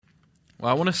Well,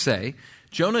 I want to say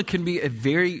Jonah can be a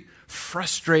very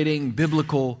frustrating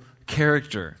biblical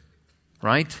character,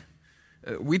 right?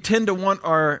 We tend to want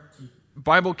our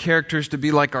Bible characters to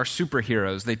be like our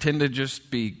superheroes. They tend to just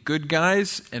be good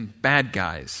guys and bad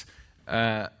guys.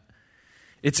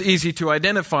 It's easy to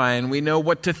identify, and we know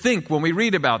what to think when we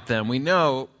read about them. We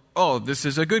know, oh, this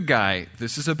is a good guy,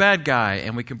 this is a bad guy,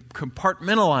 and we can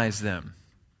compartmentalize them.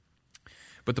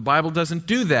 But the Bible doesn't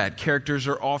do that. Characters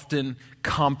are often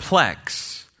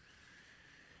complex,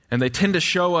 and they tend to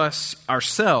show us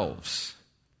ourselves.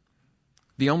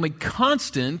 The only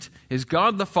constant is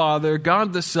God the Father,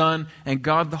 God the Son, and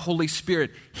God the Holy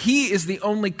Spirit. He is the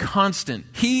only constant.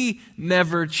 He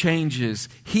never changes.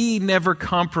 He never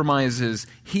compromises.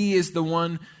 He is the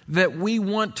one that we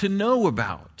want to know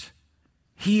about.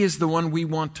 He is the one we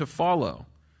want to follow.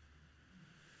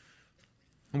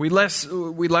 We last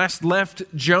left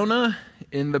Jonah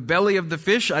in the belly of the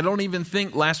fish. I don't even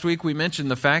think last week we mentioned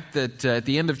the fact that at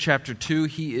the end of chapter 2,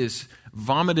 he is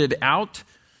vomited out.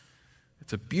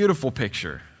 It's a beautiful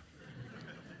picture.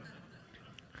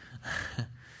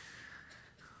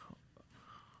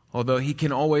 Although he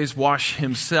can always wash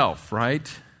himself, right?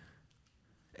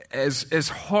 As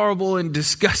horrible and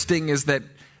disgusting as that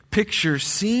picture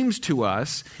seems to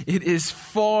us, it is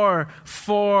far,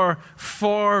 far,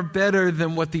 far better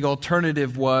than what the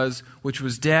alternative was, which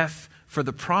was death for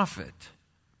the prophet.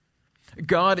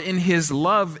 God, in His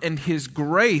love and His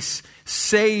grace,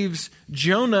 saves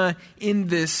Jonah in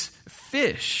this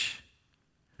fish.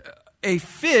 A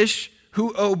fish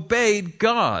who obeyed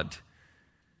God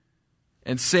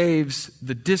and saves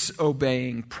the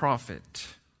disobeying prophet.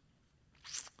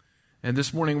 And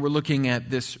this morning we're looking at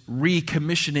this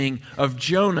recommissioning of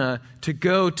Jonah to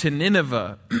go to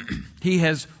Nineveh. He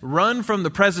has run from the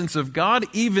presence of God,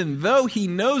 even though he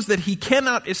knows that he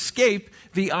cannot escape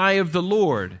the eye of the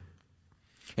Lord.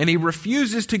 And he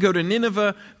refuses to go to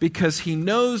Nineveh because he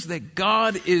knows that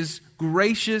God is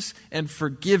gracious and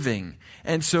forgiving.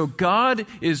 And so God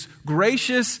is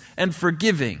gracious and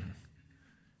forgiving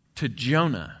to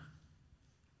Jonah.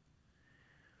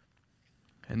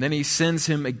 And then he sends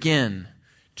him again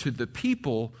to the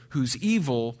people whose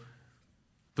evil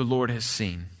the Lord has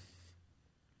seen.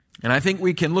 And I think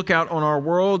we can look out on our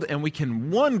world and we can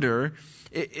wonder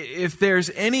if there's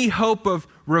any hope of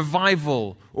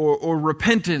revival or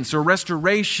repentance or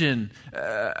restoration.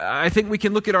 I think we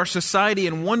can look at our society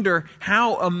and wonder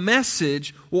how a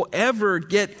message will ever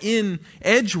get in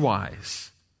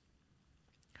edgewise.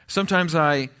 Sometimes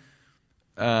I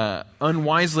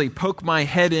unwisely poke my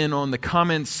head in on the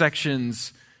comments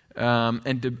sections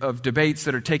of debates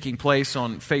that are taking place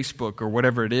on Facebook or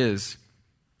whatever it is,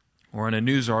 or in a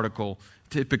news article,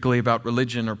 typically about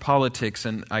religion or politics,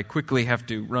 and I quickly have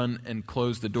to run and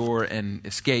close the door and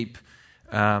escape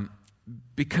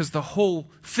because the whole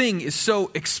thing is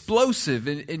so explosive,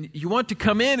 and you want to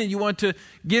come in and you want to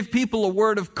give people a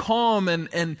word of calm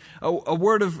and a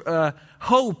word of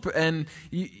hope, and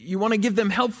you want to give them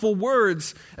helpful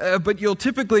words, but you'll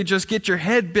typically just get your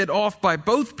head bit off by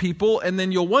both people, and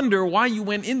then you'll wonder why you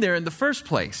went in there in the first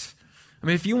place. I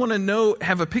mean, if you want to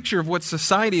have a picture of what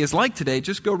society is like today,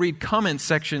 just go read comment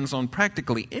sections on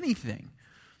practically anything.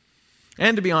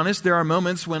 And to be honest, there are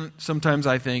moments when sometimes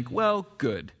I think, well,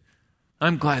 good.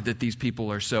 I'm glad that these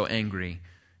people are so angry.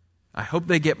 I hope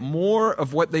they get more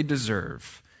of what they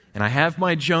deserve. And I have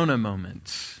my Jonah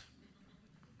moments.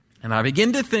 And I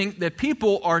begin to think that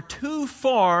people are too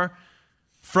far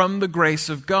from the grace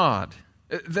of God,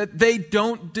 that they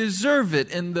don't deserve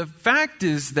it. And the fact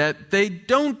is that they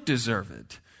don't deserve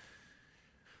it.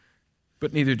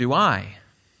 But neither do I.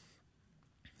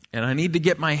 And I need to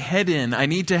get my head in. I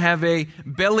need to have a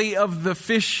belly of the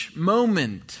fish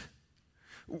moment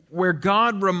where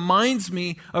God reminds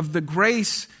me of the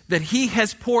grace that He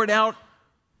has poured out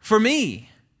for me.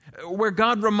 Where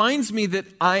God reminds me that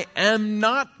I am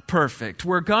not perfect.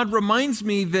 Where God reminds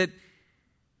me that,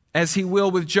 as He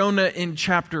will with Jonah in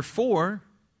chapter 4,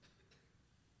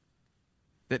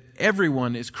 that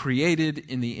everyone is created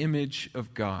in the image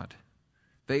of God.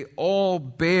 They all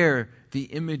bear the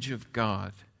image of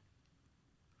God.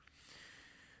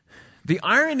 The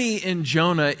irony in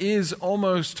Jonah is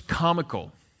almost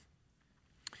comical.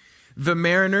 The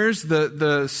mariners,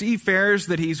 the seafarers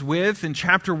that he's with in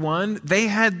chapter 1, they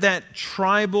had that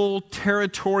tribal,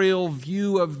 territorial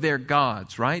view of their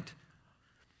gods, right?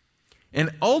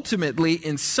 And ultimately,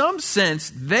 in some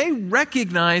sense, they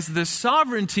recognize the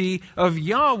sovereignty of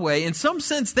Yahweh. In some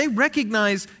sense, they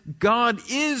recognize God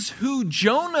is who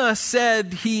Jonah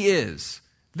said He is.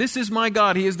 This is my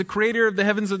God. He is the creator of the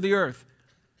heavens and the earth.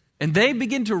 And they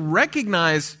begin to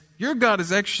recognize your God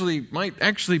might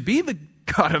actually be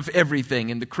God of everything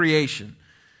in the creation.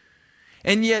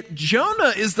 And yet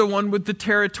Jonah is the one with the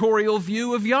territorial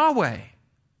view of Yahweh.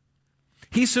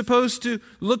 He's supposed to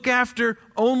look after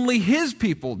only his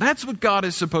people. That's what God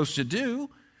is supposed to do.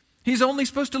 He's only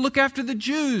supposed to look after the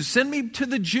Jews. Send me to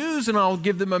the Jews and I'll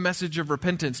give them a message of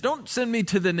repentance. Don't send me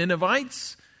to the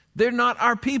Ninevites. They're not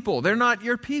our people. They're not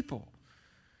your people.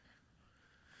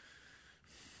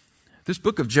 This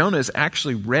book of Jonah is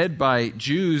actually read by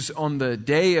Jews on the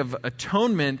Day of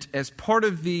Atonement as part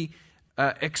of the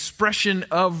expression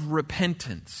of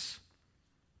repentance.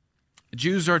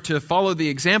 Jews are to follow the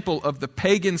example of the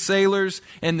pagan sailors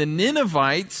and the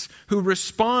Ninevites who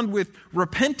respond with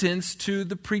repentance to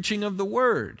the preaching of the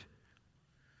word.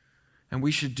 And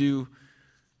we should do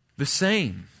the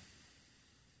same.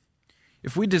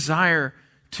 If we desire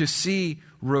to see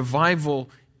revival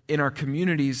in our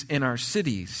communities, in our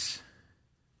cities,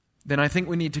 then I think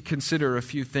we need to consider a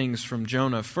few things from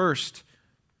Jonah. First,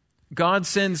 God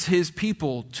sends his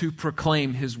people to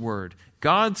proclaim his word.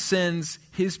 God sends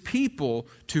his people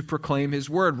to proclaim his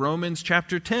word. Romans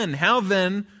chapter 10. How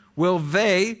then will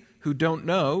they who don't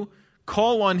know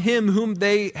call on him whom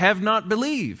they have not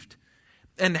believed?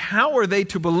 And how are they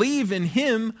to believe in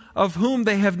him of whom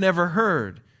they have never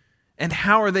heard? And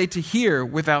how are they to hear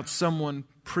without someone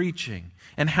preaching?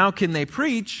 And how can they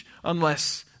preach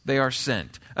unless they are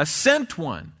sent? A sent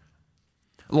one,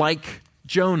 like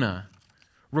Jonah,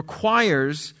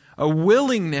 requires a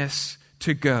willingness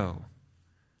to go.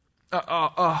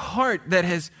 A heart that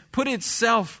has put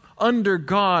itself under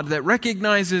God, that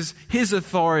recognizes his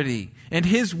authority and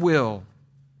his will.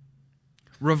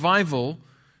 Revival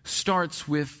starts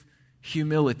with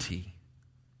humility.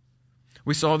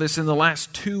 We saw this in the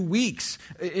last 2 weeks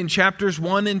in chapters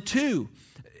 1 and 2.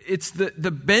 It's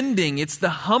the bending, it's the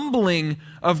humbling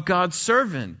of God's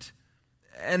servant.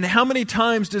 And how many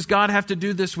times does God have to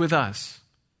do this with us?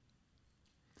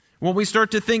 When we start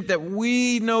to think that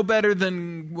we know better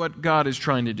than what God is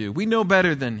trying to do. We know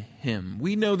better than him.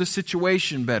 We know the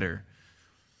situation better.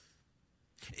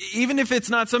 Even if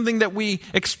it's not something that we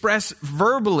express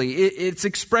verbally, it's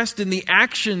expressed in the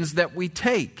actions that we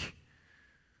take.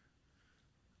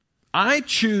 I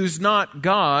choose not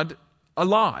God a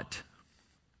lot.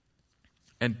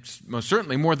 And most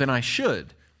certainly more than I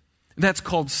should. That's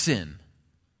called sin.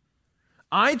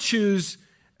 I choose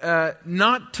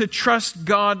not to trust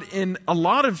God in a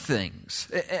lot of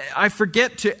things. I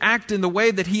forget to act in the way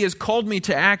that he has called me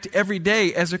to act every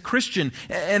day as a Christian.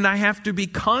 And I have to be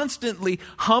constantly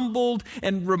humbled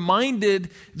and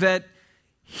reminded that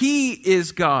he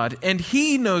is God and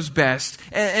he knows best.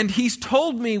 And he's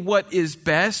told me what is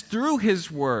best through his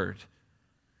word.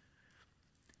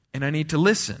 And I need to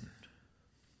listen.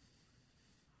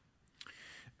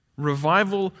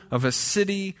 Revival of a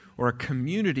city or a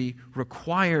community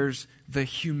requires the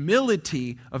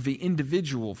humility of the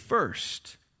individual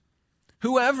first.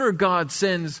 Whoever God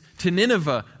sends to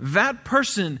Nineveh, that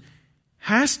person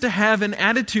has to have an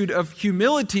attitude of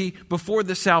humility before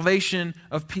the salvation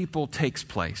of people takes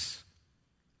place.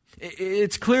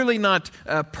 It's clearly not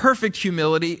perfect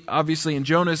humility, obviously in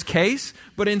Jonah's case,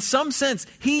 but in some sense,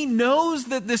 he knows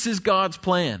that this is God's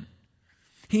plan.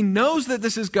 He knows that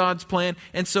this is God's plan,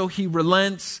 and so he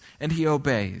relents and he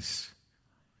obeys.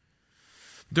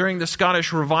 During the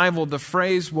Scottish revival, the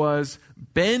phrase was,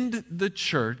 bend the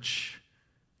church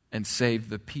and save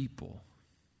the people.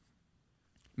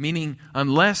 Meaning,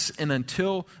 unless and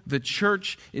until the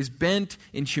church is bent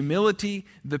in humility,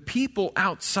 the people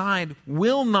outside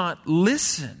will not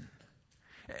listen.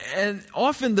 And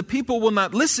often the people will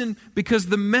not listen because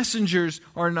the messengers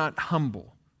are not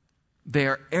humble. They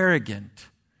are arrogant.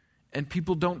 And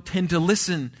people don't tend to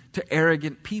listen to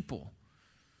arrogant people.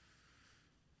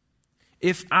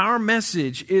 If our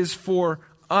message is for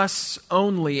us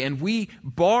only and we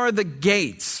bar the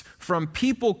gates from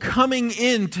people coming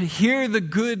in to hear the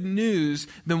good news,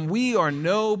 then we are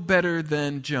no better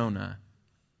than Jonah.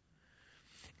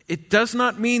 It does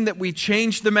not mean that we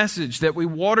change the message, that we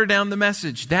water down the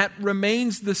message. That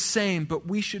remains the same, but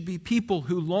we should be people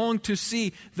who long to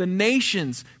see the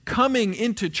nations coming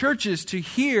into churches to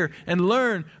hear and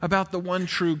learn about the one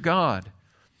true God.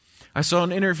 I saw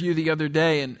an interview the other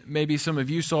day, and maybe some of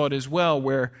you saw it as well,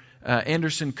 where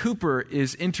Anderson Cooper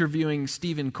is interviewing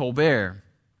Stephen Colbert.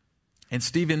 And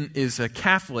Stephen is a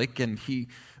Catholic, and he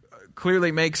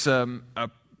clearly makes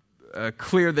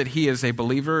clear that he is a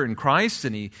believer in Christ,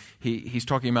 and he's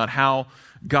talking about how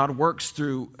God works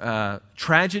through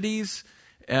tragedies,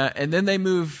 and then they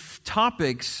move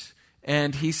topics,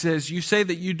 and he says, you say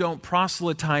that you don't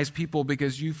proselytize people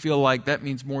because you feel like that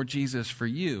means more Jesus for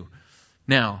you.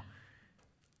 Now,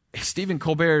 Stephen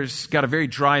Colbert's got a very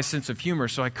dry sense of humor,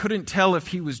 so I couldn't tell if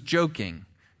he was joking,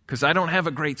 because I don't have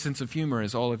a great sense of humor,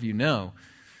 as all of you know,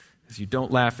 as you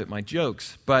don't laugh at my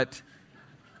jokes. But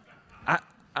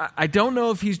I don't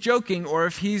know if he's joking or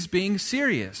if he's being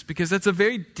serious, because that's a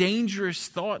very dangerous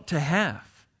thought to have.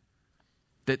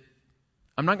 That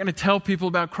I'm not going to tell people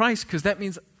about Christ because that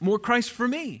means more Christ for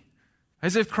me.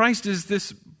 As if Christ is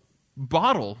this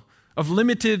bottle of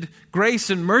limited grace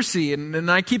and mercy,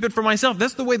 and I keep it for myself.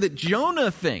 That's the way that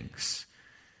Jonah thinks.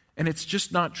 And it's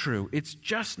just not true. It's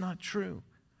just not true.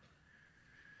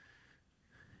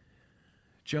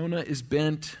 Jonah is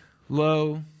bent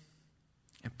low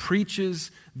and preaches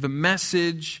the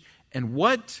message. And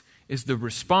what is the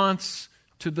response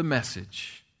to the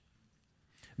message?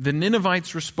 The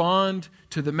Ninevites respond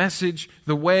to the message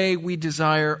the way we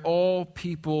desire all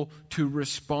people to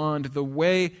respond, the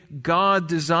way God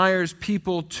desires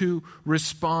people to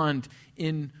respond,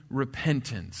 in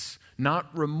repentance.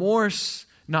 Not remorse,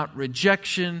 not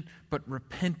rejection, but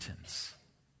repentance.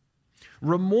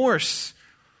 Remorse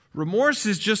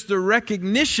is just the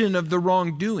recognition of the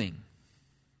wrongdoing.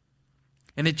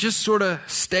 And it just sort of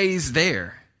stays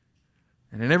there.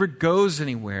 And it never goes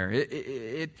anywhere.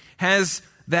 It has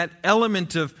that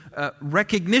element of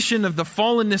recognition of the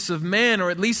fallenness of man,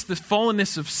 or at least the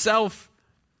fallenness of self.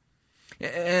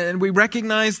 And we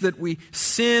recognize that we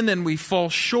sin and we fall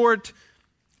short.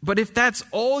 But if that's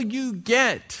all you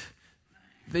get,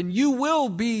 then you will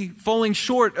be falling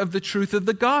short of the truth of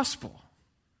the gospel.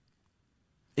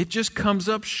 It just comes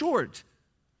up short.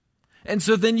 And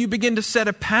so then you begin to set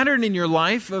a pattern in your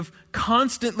life of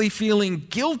constantly feeling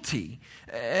guilty.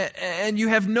 And you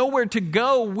have nowhere to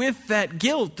go with that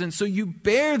guilt. And so you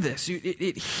bear this.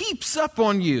 It heaps up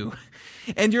on you.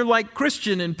 And you're like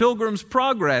Christian in Pilgrim's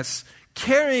Progress,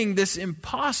 carrying this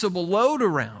impossible load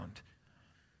around.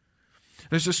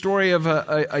 There's a story of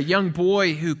a young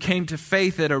boy who came to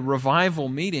faith at a revival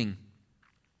meeting.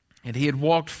 And he had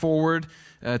walked forward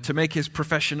to make his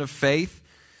profession of faith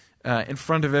in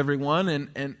front of everyone.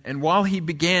 And while he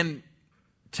began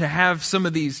to have some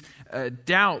of these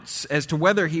doubts as to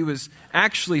whether he was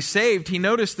actually saved, he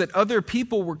noticed that other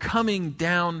people were coming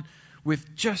down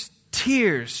with just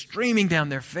tears streaming down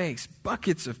their face,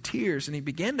 buckets of tears. And he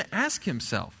began to ask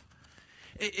himself,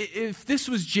 if this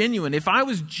was genuine, if I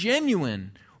was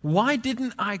genuine, why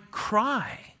didn't I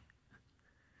cry?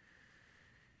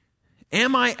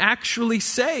 Am I actually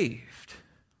saved?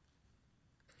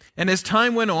 And as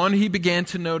time went on, he began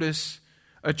to notice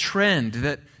a trend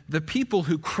that the people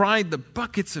who cried the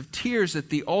buckets of tears at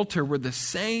the altar were the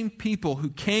same people who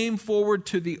came forward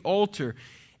to the altar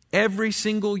every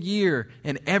single year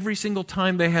and every single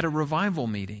time they had a revival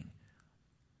meeting.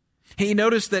 He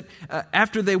noticed that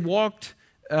after they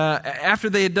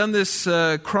had done this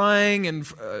crying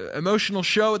and emotional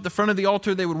show at the front of the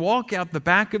altar, they would walk out the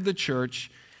back of the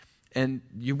church, and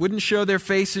you wouldn't show their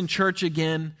face in church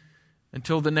again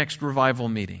until the next revival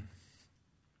meeting.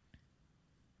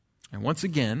 And once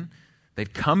again,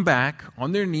 they'd come back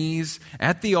on their knees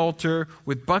at the altar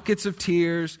with buckets of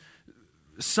tears,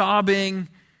 sobbing,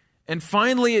 and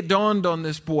finally it dawned on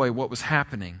this boy what was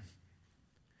happening.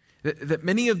 That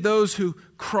many of those who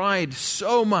cried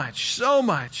so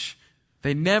much,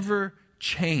 they never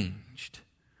changed.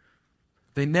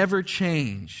 They never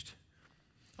changed.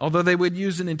 Although they would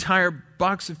use an entire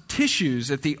box of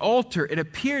tissues at the altar, it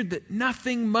appeared that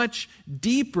nothing much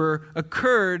deeper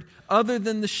occurred other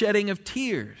than the shedding of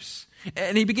tears.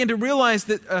 And he began to realize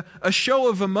that a show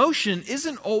of emotion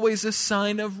isn't always a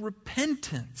sign of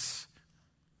repentance.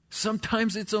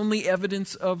 Sometimes it's only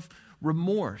evidence of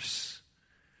remorse.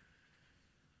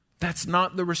 That's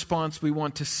not the response we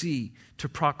want to see to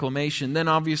proclamation. Then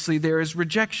obviously there is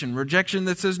rejection. Rejection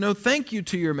that says no thank you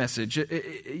to your message.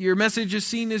 Your message is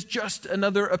seen as just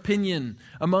another opinion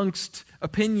amongst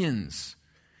opinions.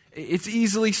 It's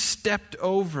easily stepped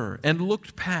over and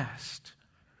looked past.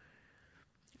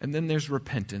 And then there's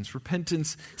repentance.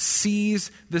 Repentance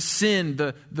sees the sin,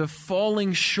 the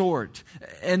falling short,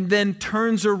 and then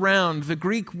turns around. The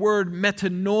Greek word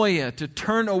metanoia, to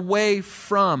turn away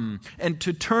from and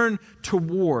to turn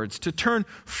towards, to turn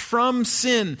from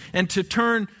sin and to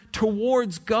turn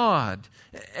towards God.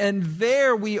 And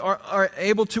there we are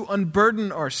able to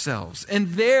unburden ourselves.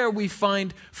 And there we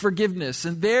find forgiveness.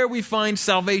 And there we find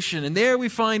salvation. And there we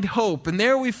find hope. And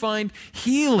there we find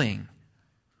healing.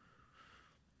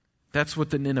 That's what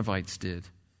the Ninevites did.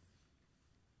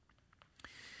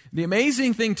 The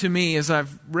amazing thing to me, as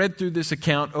I've read through this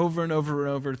account over and over and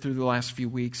over through the last few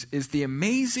weeks, is the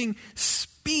amazing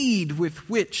speed with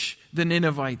which the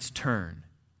Ninevites turn.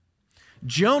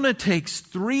 Jonah takes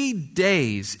 3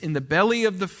 days in the belly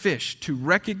of the fish to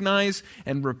recognize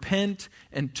and repent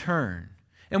and turn.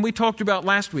 And we talked about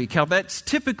last week how that's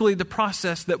typically the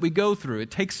process that we go through.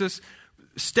 It takes us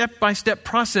step-by-step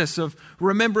process of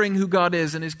remembering who God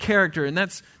is and His character, and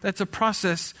that's a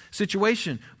process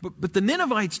situation. But the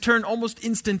Ninevites turn almost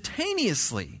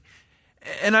instantaneously.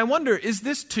 And I wonder, is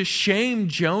this to shame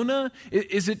Jonah?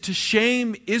 Is it to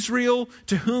shame Israel,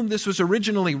 to whom this was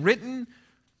originally written?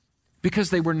 Because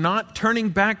they were not turning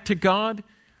back to God,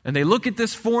 and they look at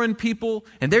this foreign people,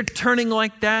 and they're turning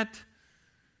like that.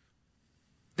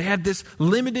 They had this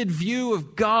limited view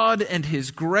of God and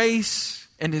His grace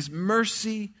and His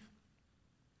mercy.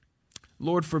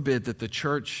 Lord forbid that the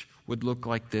church would look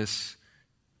like this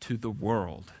to the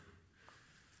world.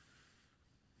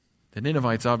 The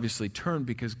Ninevites obviously turned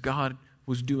because God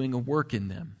was doing a work in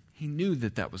them. He knew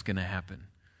that that was going to happen.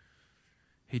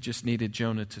 He just needed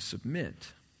Jonah to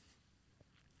submit.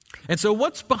 And so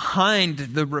what's behind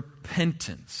the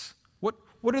repentance?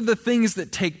 What are the things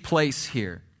that take place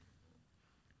here?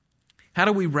 How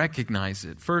do we recognize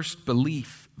it? First,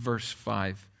 belief, verse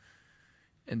 5.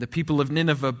 And the people of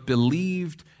Nineveh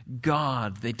believed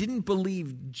God. They didn't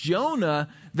believe Jonah,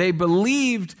 they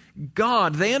believed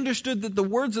God. They understood that the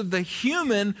words of the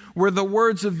human were the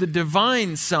words of the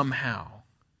divine somehow.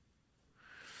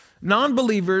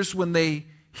 Non-believers, when they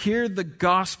hear the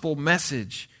gospel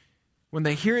message, when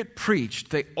they hear it preached,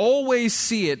 they always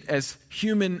see it as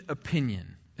human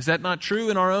opinion. Is that not true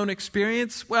in our own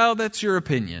experience? Well, that's your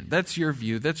opinion. That's your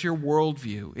view. That's your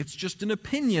worldview. It's just an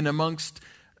opinion amongst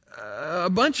a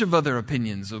bunch of other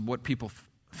opinions of what people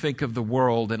think of the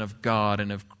world and of God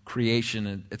and of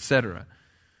creation, etc.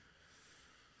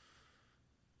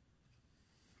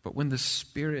 But when the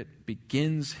Spirit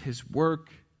begins His work,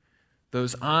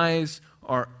 those eyes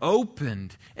are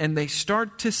opened and they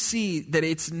start to see that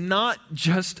it's not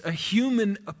just a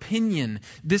human opinion.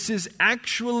 This is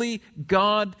actually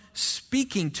God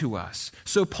speaking to us.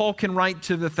 So Paul can write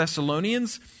to the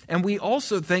Thessalonians, and we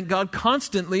also thank God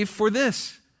constantly for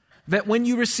this, that when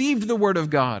you received the word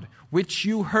of God, which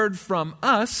you heard from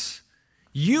us,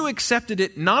 you accepted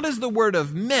it not as the word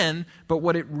of men, but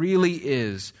what it really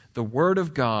is, the word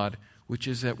of God, which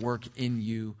is at work in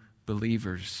you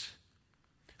believers.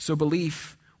 So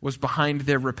belief was behind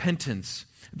their repentance.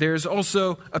 There's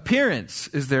also appearance,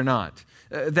 is there not?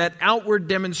 That outward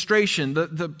demonstration,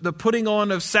 the putting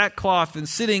on of sackcloth and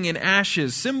sitting in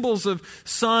ashes, symbols of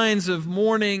signs of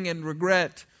mourning and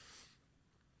regret.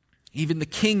 Even the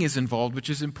king is involved, which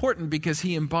is important because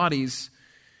he embodies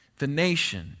the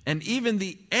nation. And even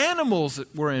the animals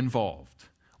that were involved.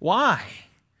 Why?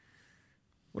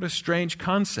 What a strange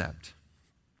concept.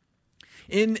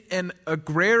 In an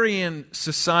agrarian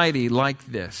society like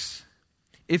this,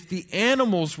 if the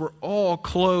animals were all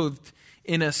clothed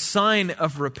in a sign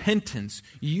of repentance,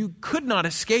 you could not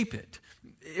escape it.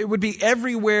 It would be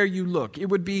everywhere you look. It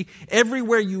would be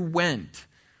everywhere you went.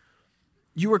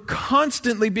 You were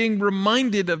constantly being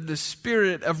reminded of the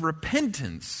spirit of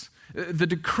repentance, the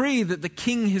decree that the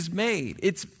king has made.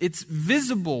 It's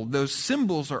visible. Those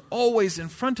symbols are always in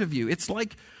front of you. It's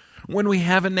like when we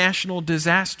have a national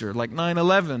disaster like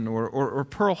 9/11 or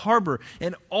Pearl Harbor,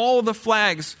 and all the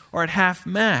flags are at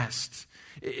half-mast.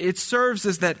 It serves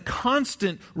as that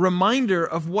constant reminder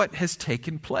of what has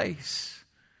taken place.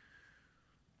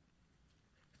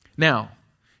 Now,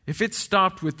 if it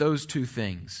stopped with those two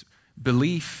things,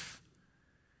 belief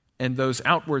and those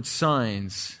outward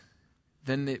signs,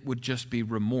 then it would just be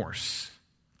remorse.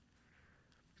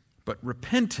 But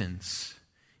repentance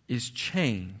is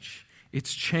change.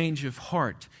 It's change of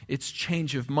heart, it's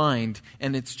change of mind,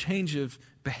 and it's change of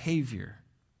behavior.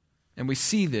 And we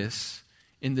see this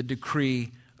in the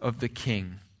decree of the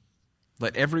king.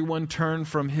 Let everyone turn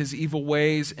from his evil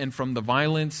ways and from the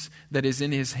violence that is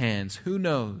in his hands. Who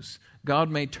knows? God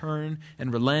may turn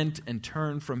and relent and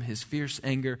turn from His fierce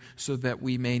anger so that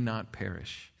we may not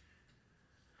perish.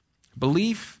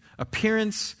 Belief,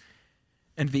 appearance,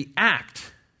 and the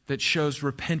act that shows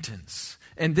repentance.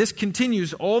 And this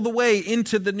continues all the way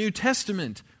into the New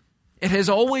Testament. It has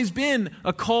always been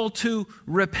a call to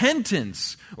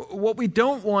repentance. What we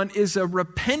don't want is a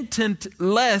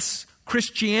repentant-less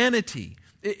Christianity.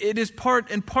 It is part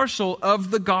and parcel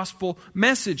of the gospel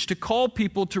message to call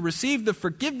people to receive the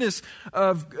forgiveness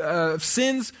of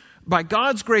sins by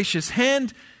God's gracious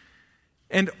hand,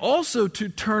 and also to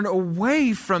turn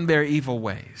away from their evil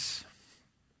ways.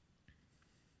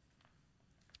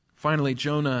 Finally,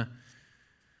 Jonah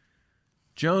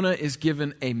is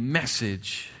given a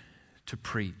message to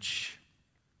preach.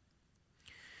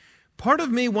 Part of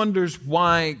me wonders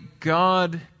why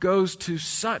God goes to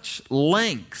such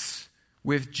lengths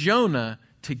with Jonah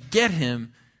to get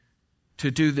him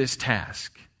to do this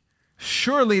task.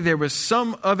 Surely there was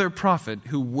some other prophet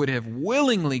who would have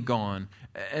willingly gone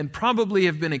and probably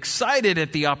have been excited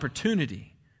at the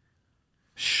opportunity.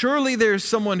 Surely there's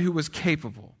someone who was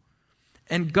capable.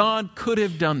 And God could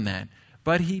have done that,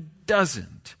 but he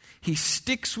doesn't. He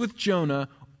sticks with Jonah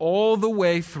all the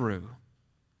way through.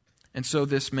 And so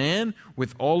this man,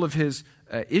 with all of his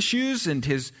issues and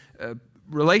his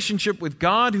relationship with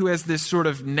God, who has this sort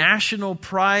of national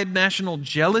pride, national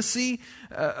jealousy,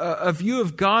 a view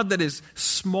of God that is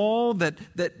small,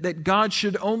 that God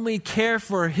should only care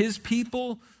for his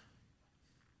people,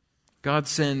 God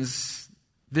sends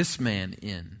this man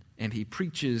in, and he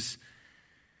preaches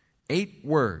 8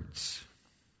 words,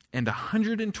 and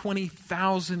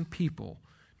 120,000 people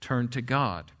turn to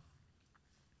God.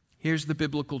 Here's the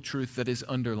biblical truth that is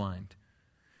underlined.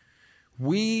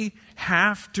 We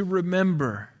have to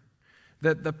remember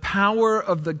that the power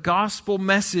of the gospel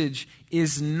message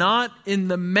is not in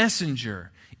the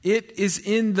messenger. It is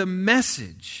in the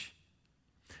message.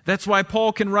 That's why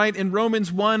Paul can write in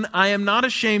Romans 1, I am not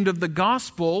ashamed of the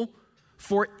gospel,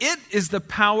 for it is the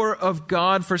power of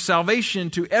God for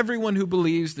salvation to everyone who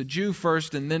believes, the Jew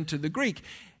first and then to the Greek.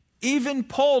 Even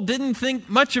Paul didn't think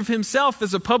much of himself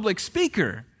as a public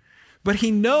speaker. But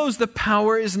he knows the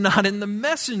power is not in the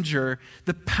messenger.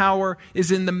 The power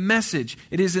is in the message.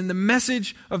 It is in the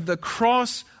message of the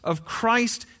cross of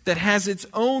Christ that has its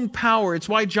own power. It's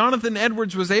why Jonathan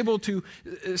Edwards was able to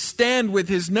stand with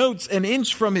his notes an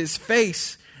inch from his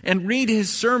face and read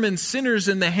his sermon, Sinners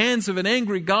in the Hands of an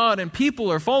Angry God, and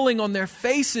people are falling on their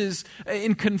faces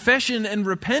in confession and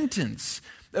repentance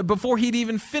before he'd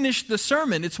even finished the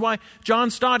sermon. It's why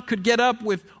John Stott could get up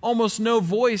with almost no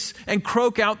voice and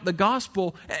croak out the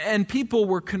gospel, and people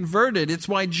were converted. It's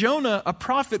why Jonah, a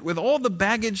prophet with all the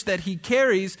baggage that he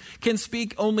carries, can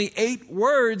speak only 8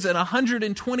 words, and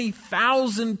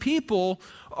 120,000 people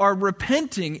are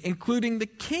repenting, including the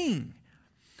king.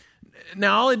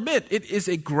 Now, I'll admit, it is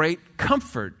a great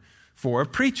comfort for a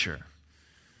preacher.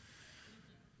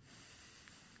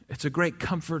 It's a great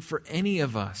comfort for any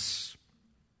of us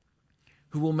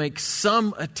who will make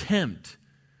some attempt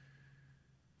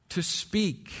to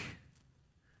speak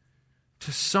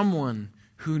to someone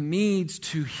who needs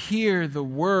to hear the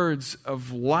words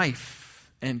of life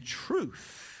and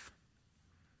truth.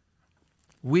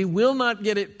 We will not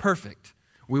get it perfect.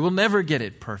 We will never get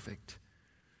it perfect.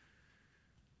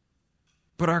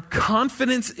 But our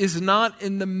confidence is not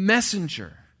in the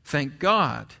messenger, thank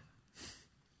God.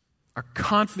 Our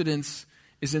confidence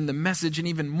is in the message, and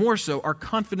even more so, our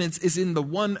confidence is in the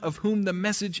one of whom the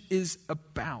message is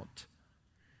about.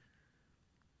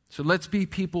 So let's be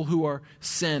people who are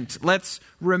sent. Let's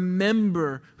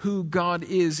remember who God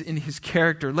is in his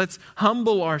character. Let's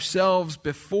humble ourselves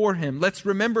before him. Let's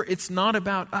remember it's not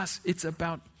about us, it's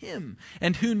about him.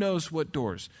 And who knows what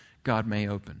doors God may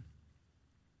open.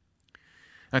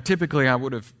 Now, typically I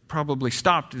would have probably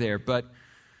stopped there, but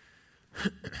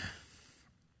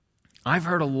I've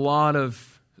heard a lot of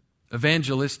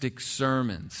evangelistic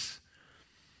sermons,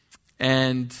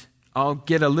 and I'll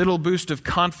get a little boost of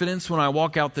confidence when I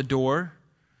walk out the door,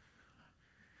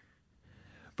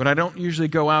 but I don't usually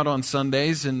go out on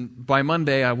Sundays, and by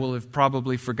Monday I will have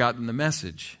probably forgotten the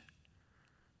message.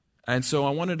 And so I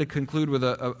wanted to conclude with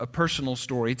a personal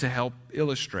story to help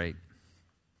illustrate.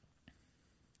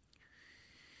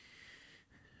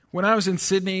 When I was in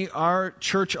Sydney, our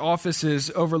church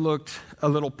offices overlooked a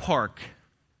little park.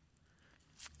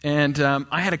 And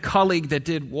I had a colleague that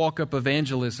did walk-up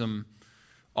evangelism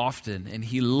often, and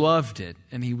he loved it,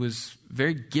 and he was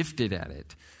very gifted at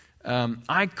it.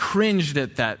 I cringed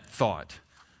at that thought.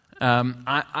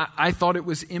 I thought it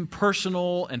was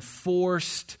impersonal and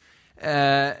forced,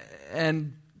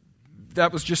 and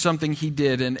that was just something he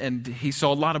did, and he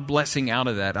saw a lot of blessing out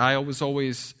of that. I was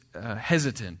always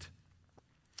hesitant.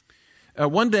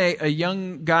 One day, a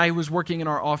young guy who was working in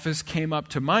our office came up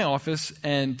to my office,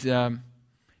 and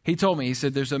he told me, he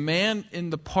said, there's a man in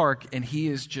the park and he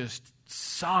is just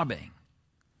sobbing,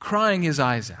 crying his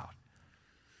eyes out.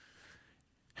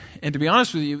 And to be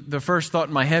honest with you, the first thought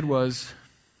in my head was,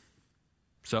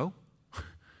 so?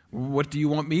 What do you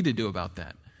want me to do about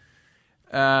that?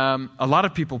 A lot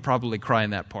of people probably cry in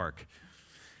that park.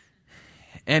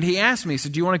 And he asked me, he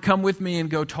said, do you want to come with me and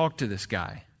go talk to this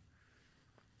guy?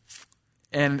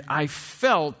 And I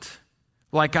felt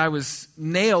like I was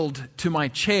nailed to my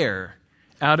chair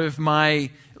out of my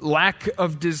lack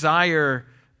of desire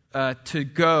to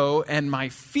go and my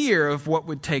fear of what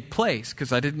would take place,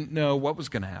 because I didn't know what was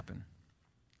going to happen.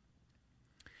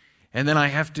 And then I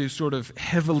have to sort of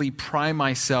heavily pry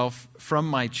myself from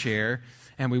my chair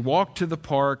and we walk to the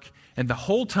park, and the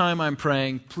whole time I'm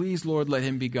praying, please, Lord, let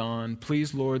him be gone.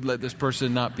 Please, Lord, let this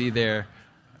person not be there.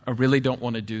 I really don't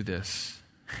want to do this.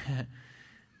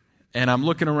 And I'm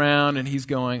looking around, and he's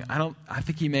going, I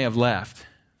think he may have left.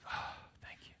 Oh,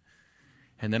 thank you.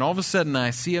 And then all of a sudden, I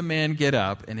see a man get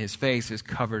up, and his face is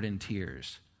covered in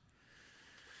tears.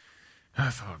 I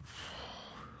thought,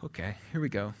 okay, here we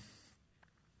go.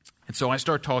 And so I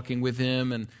start talking with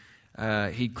him,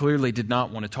 and he clearly did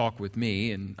not want to talk with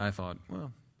me. And I thought,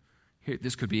 well,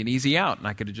 this could be an easy out, and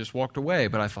I could have just walked away.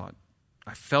 But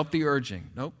I felt the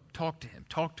urging. Nope, talk to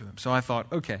him. So I thought,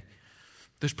 okay,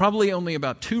 there's probably only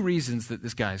about 2 reasons that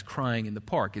this guy is crying in the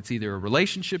park. It's either a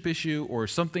relationship issue or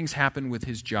something's happened with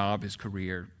his job, his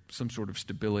career, some sort of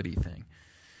stability thing.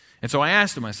 And so I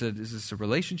asked him, I said, is this a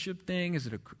relationship thing? Is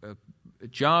it a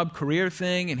job, career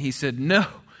thing? And he said, no,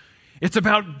 it's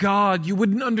about God. You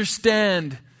wouldn't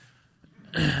understand.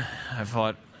 I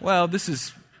thought, well, this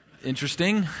is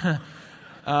interesting.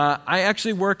 I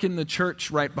actually work in the church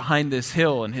right behind this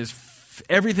hill, and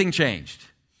everything changed.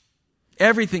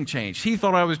 Everything changed. He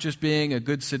thought I was just being a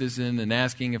good citizen and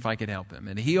asking if I could help him.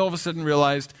 And he all of a sudden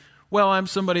realized, well, I'm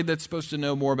somebody that's supposed to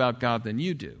know more about God than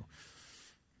you do,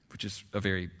 which is a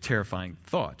very terrifying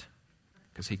thought,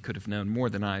 because he could have known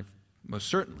more than I, most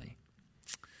certainly.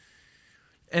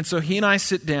 And so he and I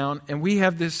sit down, and we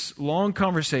have this long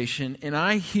conversation, and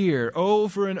I hear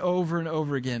over and over and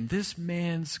over again, this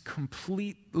man's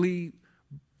completely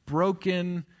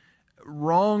broken,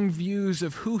 wrong views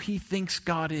of who he thinks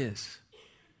God is.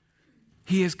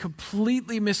 He has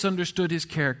completely misunderstood his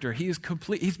character. He's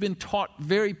been taught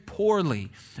very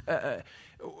poorly.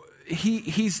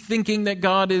 He's thinking that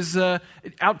God is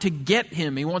out to get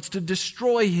him. He wants to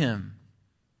destroy him.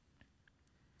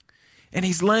 And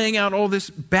he's laying out all this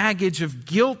baggage of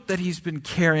guilt that he's been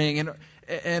carrying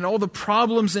and all the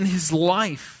problems in his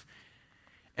life.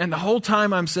 And the whole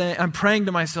time I'm praying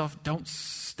to myself, don't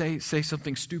say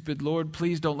something stupid, Lord.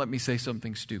 Please don't let me say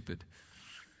something stupid.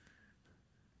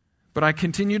 But I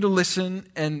continue to listen,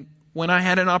 and when I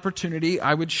had an opportunity,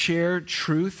 I would share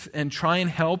truth and try and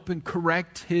help and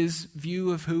correct his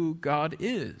view of who God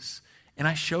is. And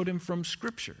I showed him from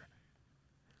Scripture.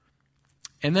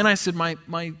 And then I said, my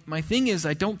thing is,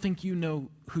 I don't think you know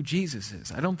who Jesus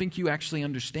is. I don't think you actually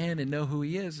understand and know who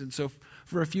he is. And so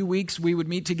for a few weeks, we would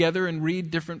meet together and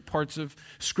read different parts of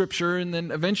Scripture, and then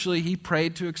eventually he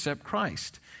prayed to accept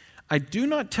Christ. I do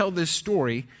not tell this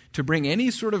story to bring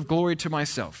any sort of glory to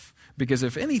myself, because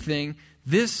if anything,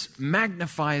 this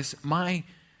magnifies my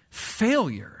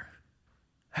failure.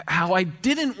 How I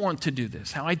didn't want to do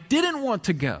this, how I didn't want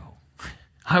to go.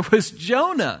 I was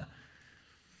Jonah.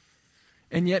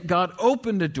 And yet God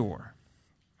opened a door.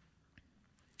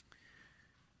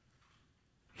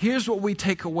 Here's what we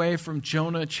take away from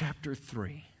Jonah chapter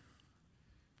 3.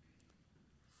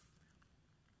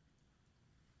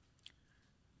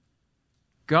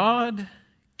 God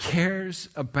cares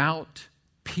about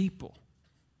people.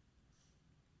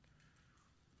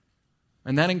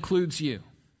 And that includes you.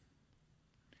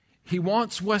 He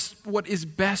wants what is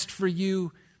best for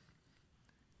you,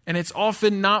 and it's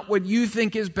often not what you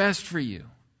think is best for you.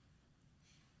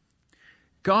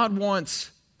 God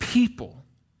wants people,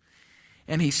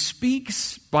 and he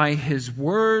speaks by his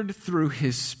word through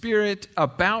his Spirit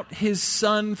about his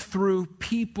Son through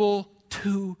people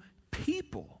to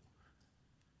people.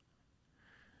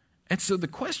 And so the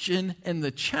question and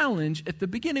the challenge, at the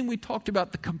beginning we talked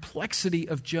about the complexity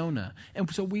of Jonah. And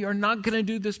so we are not going to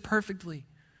do this perfectly.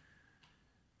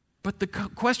 But the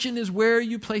question is, where are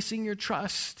you placing your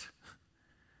trust?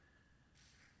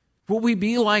 Will we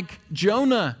be like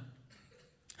Jonah,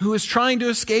 who is trying to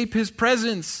escape his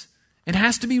presence and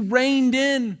has to be reined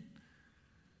in?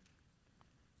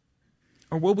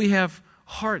 Or will we have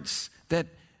hearts that,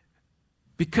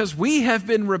 because we have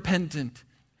been repentant,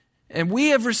 and we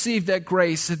have received that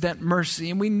grace and that mercy,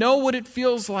 and we know what it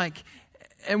feels like,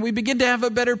 and we begin to have a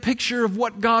better picture of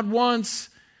what God wants.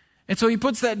 And so he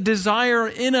puts that desire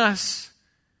in us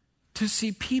to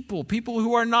see people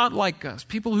who are not like us,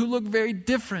 people who look very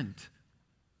different,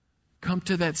 come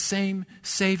to that same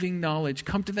saving knowledge,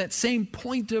 come to that same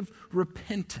point of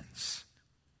repentance.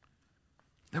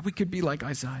 That we could be like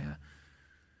Isaiah,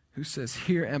 who says,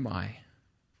 "Here am I,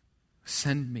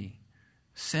 send me,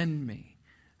 send me.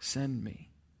 Send me."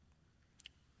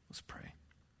 Let's pray.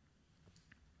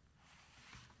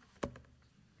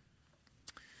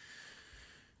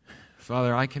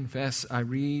 Father, I confess, I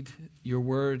read your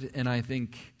word and I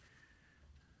think,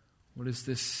 what is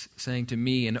this saying to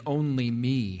me and only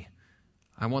me?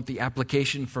 I want the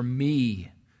application for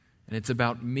me, and it's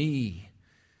about me.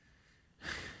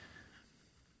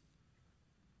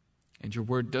 And your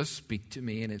word does speak to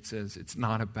me, and it says it's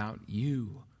not about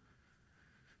you.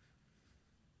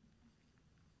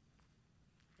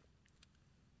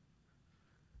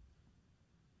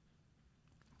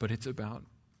 But it's about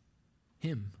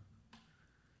him.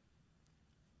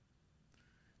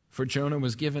 For Jonah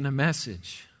was given a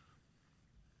message,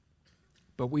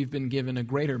 but we've been given a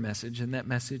greater message, and that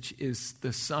message is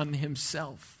the Son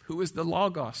himself, who is the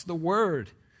Logos, the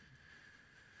Word.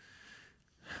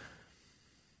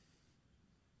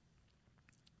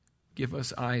 Give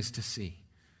us eyes to see.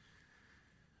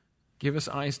 Give us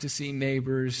eyes to see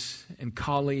neighbors and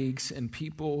colleagues and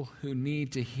people who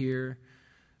need to hear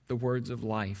the words of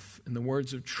life and the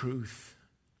words of truth.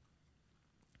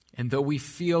 And though we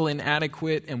feel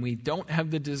inadequate and we don't have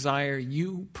the desire,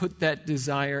 you put that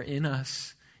desire in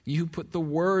us. You put the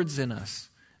words in us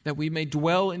that we may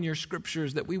dwell in your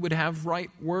scriptures, that we would have right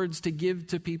words to give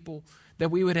to people,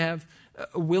 that we would have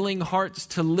willing hearts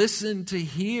to listen, to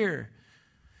hear.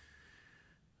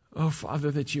 Oh, Father,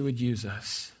 that you would use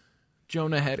us.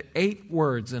 Jonah had 8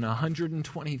 words and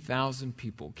 120,000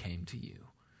 people came to you.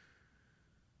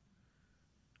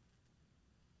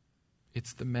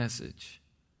 It's the message.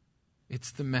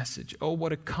 It's the message. Oh,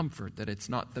 what a comfort that it's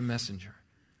not the messenger.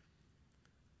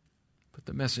 But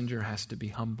the messenger has to be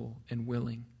humble and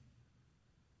willing.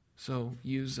 So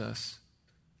use us.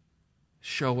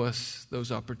 Show us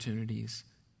those opportunities.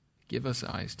 Give us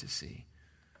eyes to see.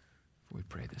 We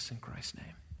pray this in Christ's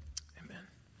name.